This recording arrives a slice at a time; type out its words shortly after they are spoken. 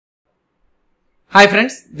Hi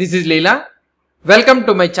friends, this is Leela. Welcome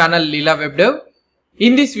to my channel Leela WebDev.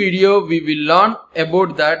 In this video, we will learn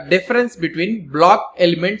about the difference between block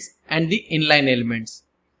elements and the inline elements.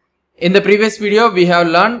 In the previous video, we have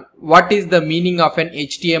learned what is the meaning of an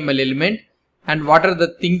HTML element and what are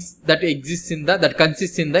the things that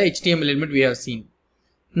consists in the HTML element we have seen.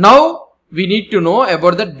 Now, we need to know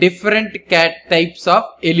about the different types of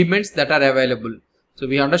elements that are available. So,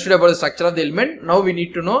 we understood about the structure of the element. Now, we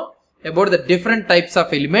need to know about the different types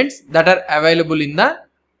of elements that are available in the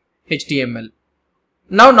HTML.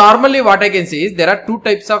 Now normally what I can say is there are two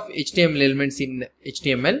types of HTML elements in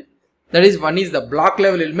HTML. That is, one is the block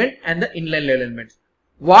level element and the inline level element.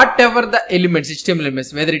 Whatever the elements, HTML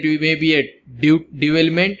elements, whether it may be a div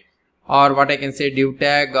element or what I can say div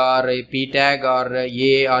tag or a p tag or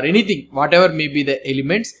a or anything, whatever may be the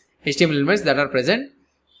elements, HTML elements that are present,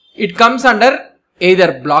 it comes under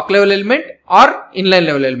either block level element or inline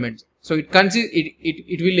level element. So it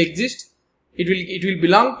will exist. It will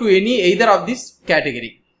belong to either of this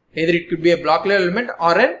category. Either it could be a block level element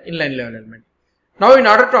or an inline level element. Now, in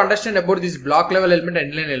order to understand about this block level element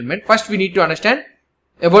and inline element, first we need to understand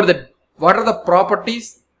about what are the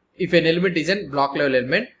properties if an element is a block level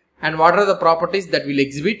element and what are the properties that will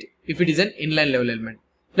exhibit if it is an inline level element.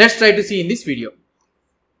 Let's try to see in this video.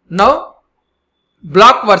 Now,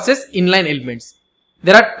 block versus inline elements.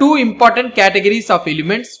 There are two important categories of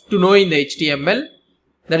elements to know in the HTML.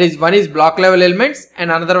 That is, one is block level elements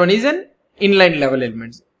and another one is an inline level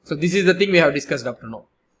elements. So this is the thing we have discussed up to now.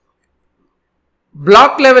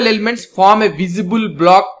 Block level elements form a visible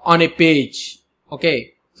block on a page.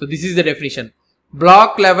 Okay. So this is the definition.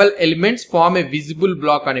 Block level elements form a visible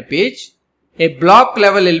block on a page. A block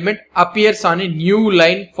level element appears on a new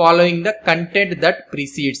line following the content that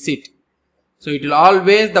precedes it. So it will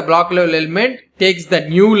always, the block level element takes the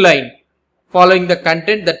new line following the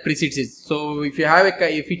content that precedes it. So if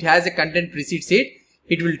it has a content precedes it,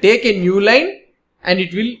 it will take a new line and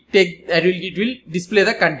it will display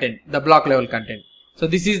the content, the block level content. So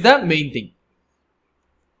this is the main thing.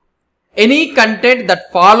 Any content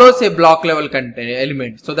that follows a block level content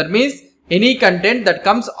element. So that means any content that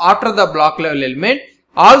comes after the block level element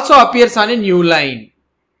also appears on a new line.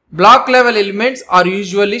 Block level elements are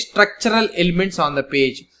usually structural elements on the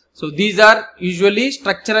page. So these are usually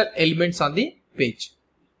structural elements on the page.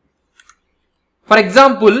 For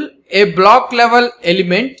example, a block level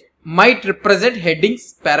element might represent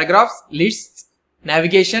headings, paragraphs, lists,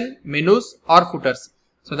 navigation, menus or footers.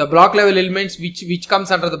 So the block level elements which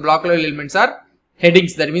comes under the block level elements are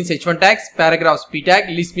headings, that means h1 tags, paragraphs p tag,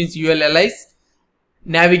 list means ULLIs,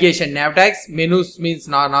 navigation nav tags, menus means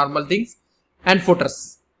normal things, and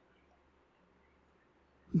footers.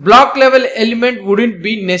 Block level element wouldn't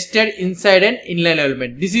be nested inside an inline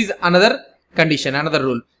element. This is another condition, another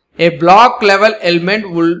rule. A block level element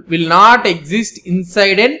will not exist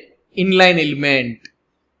inside an inline element.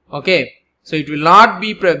 Okay. So it will not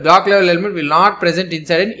be, block level element will not present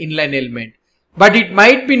inside an inline element. But it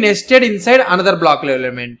might be nested inside another block level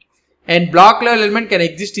element. And block level element can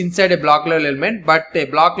exist inside a block level element, but a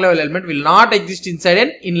block level element will not exist inside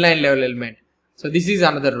an inline level element. So this is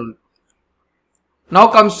another rule. Now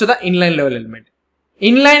comes to the inline level element.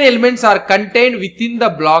 Inline elements are contained within the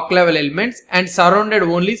block level elements and surrounded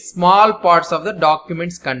only small parts of the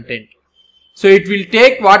document's content. So it will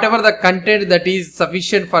take whatever the content that is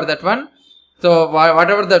sufficient for that one. So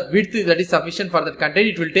whatever the width that is sufficient for that content,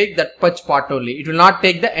 it will take that much part only. It will not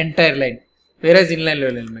take the entire line. Whereas inline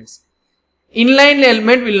level elements. Inline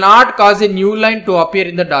element will not cause a new line to appear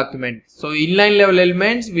in the document. So inline level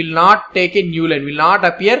elements will not take a new line, will not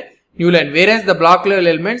appear new line, whereas the block level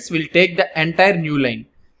elements will take the entire new line.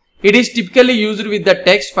 It is typically used with the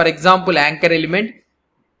text. For example, anchor element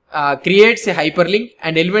creates a hyperlink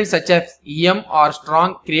and elements such as em or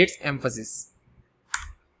strong creates emphasis.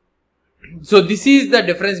 So this is the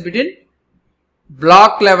difference between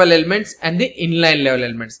block level elements and the inline level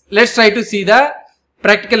elements. Let's try to see the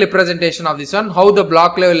practical representation of this one, how the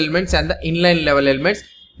block level elements and the inline level elements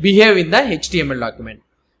behave in the HTML document.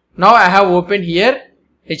 Now I have opened here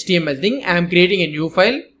HTML thing. I am creating a new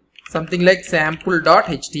file, something like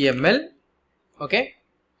sample.html. Okay,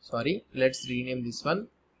 sorry, let's rename this one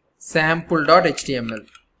sample.html.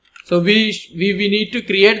 So we need to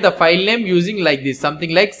create the file name using like this,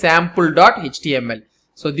 something like sample.html.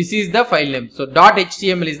 So this is the file name. So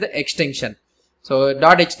 .html is the extension. So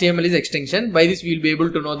 .html is extension. By this we will be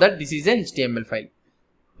able to know that this is a HTML file.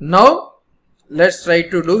 Now let's try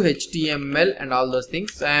to do HTML and all those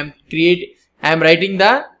things. So I am writing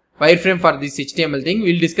the wireframe for this HTML thing.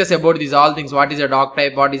 We'll discuss about these all things. What is a doc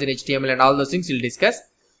type, what is an HTML and all those things we'll discuss.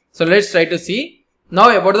 So let's try to see. Now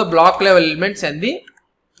about the block level elements and the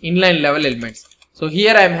inline level elements. So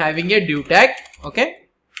here I am having a div tag. Okay.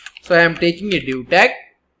 So I am taking a div tag.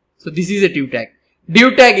 So this is a div tag.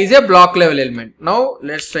 Div tag is a block level element. Now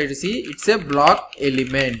let's try to see. It's a block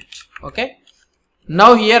element. Okay.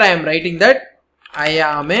 Now here I am writing that I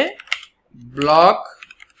am a block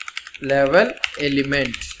level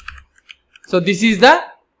element. So this is the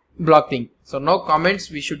block thing. So now comments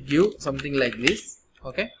we should give something like this.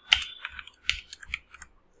 Okay.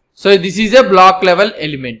 So this is a block level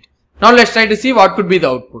element. Now let's try to see what could be the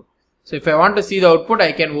output. So if I want to see the output,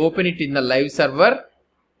 I can open it in the live server.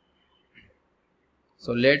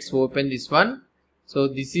 So let's open this one. So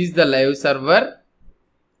this is the live server.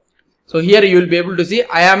 So here you will be able to see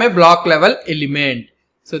I am a block level element.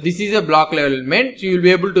 So this is a block level element. So you will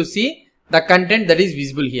be able to see the content that is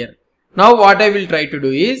visible here. Now what I will try to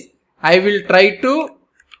do is I will try to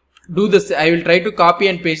do this. I will try to copy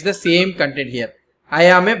and paste the same content here. I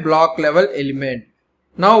am a block level element.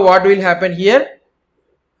 Now what will happen here?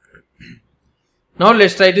 Now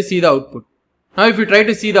let's try to see the output. Now if you try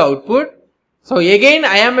to see the output, so again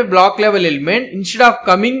I am a block level element. Instead of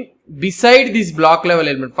coming beside this block level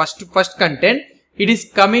element, first content, it is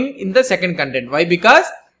coming in the second content. Why? Because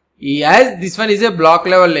as this one is a block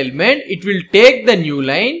level element, it will take the new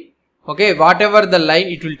line. Okay, whatever the line,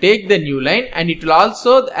 it will take the new line, and it will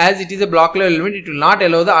also, as it is a block level element, it will not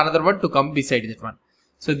allow the another one to come beside that one.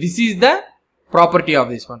 So this is the property of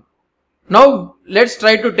this one. Now let's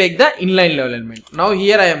try to take the inline level element. Now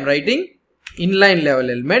here I am writing inline level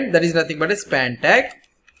element, that is nothing but a span tag.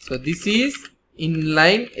 So this is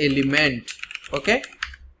inline element. Okay.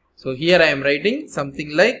 So here I am writing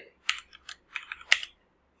something like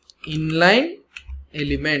inline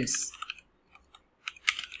elements.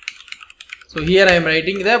 So here I am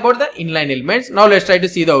writing about the inline elements. Now let's try to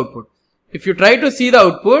see the output. If you try to see the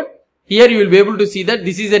output, here you will be able to see that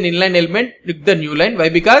this is an inline element with the new line. Why?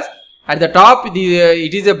 Because at the top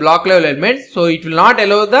it is a block level element, so it will not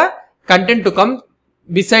allow the content to come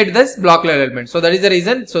beside this block level element. So that is the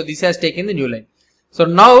reason. So this has taken the new line. So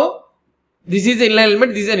now this is an inline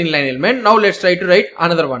element, this is an inline element. Now let's try to write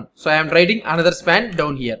another one. So I am writing another span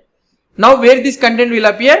down here. Now where this content will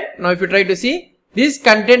appear? Now if you try to see, this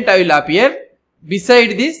content will appear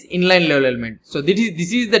beside this inline level element. So this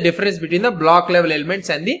is the difference between the block level elements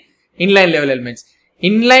and the inline level elements.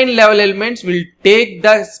 Inline level elements will take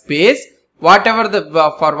the space whatever the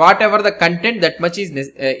for whatever the content that much is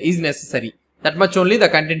necessary. That much only the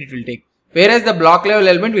content it will take. Whereas the block level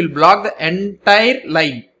element will block the entire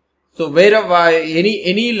line. So wherever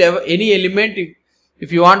any element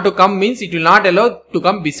if you want to come means it will not allow to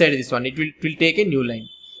come beside this one. It will take a new line.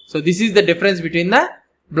 So this is the difference between the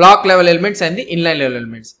block level elements and the inline level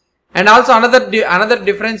elements. And also another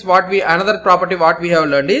difference another property what we have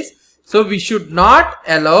learned is, so we should not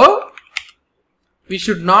allow, we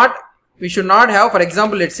should not have, for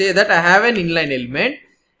example, let's say that I have an inline element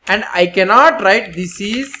and I cannot write this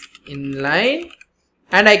is inline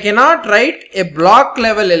and I cannot write a block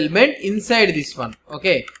level element inside this one.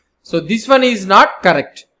 Okay. So this one is not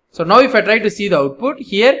correct. So now if I try to see the output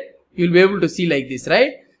here, you will be able to see like this,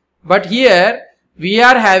 right? But here we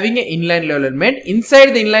are having an inline level element.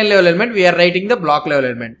 Inside the inline level element, we are writing the block level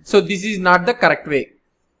element. So this is not the correct way.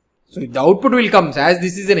 So the output will come, as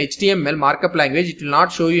this is an HTML markup language, it will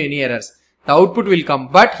not show you any errors. The output will come.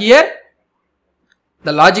 But here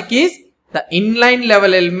the logic is the inline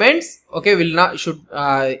level elements, okay, will not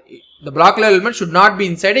the block level element should not be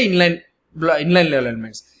inside a inline level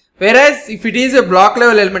elements. Whereas if it is a block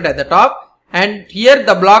level element at the top and here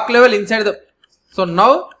the block level inside the,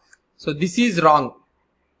 so this is wrong.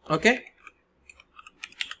 Okay.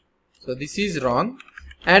 So this is wrong.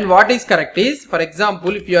 And what is correct is, for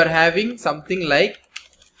example, if you are having something like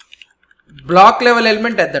block level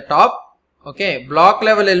element at the top, okay, block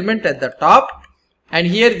level element at the top, and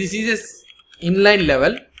here this is a inline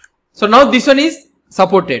level. So now this one is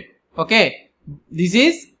supported. Okay, this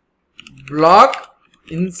is block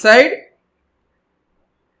inside,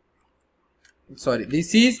 sorry,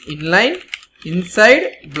 this is inline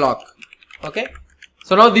inside block. Okay,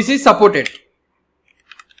 so now this is supported.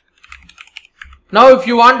 Now if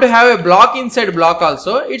you want to have a block inside block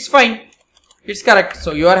also, it's fine, it's correct.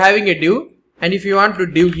 So you are having a div, and if you want to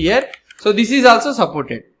div here, so this is also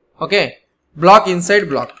supported. Okay, block inside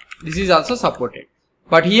block, this is also supported.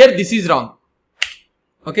 But here this is wrong.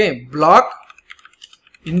 Okay, block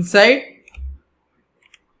inside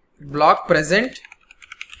block present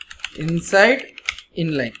inside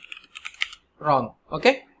inline, wrong.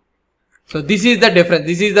 Okay, so this is the difference.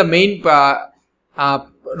 This is the main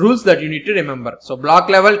rules that you need to remember. So block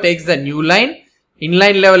level takes the new line,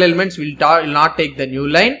 Inline level elements will not take the new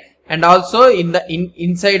line, and also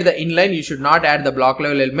inside the inline you should not add the block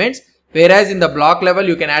level elements, whereas in the block level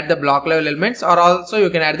you can add the block level elements, or also you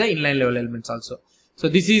can add the inline level elements also. So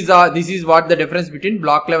this is what the difference between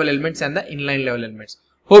block level elements and the inline level elements.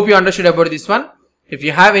 Hope you understood about this one. If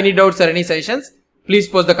you have any doubts or any suggestions, please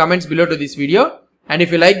post the comments below to this video. And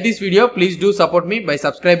if you like this video, please do support me by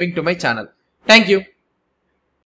subscribing to my channel. Thank you.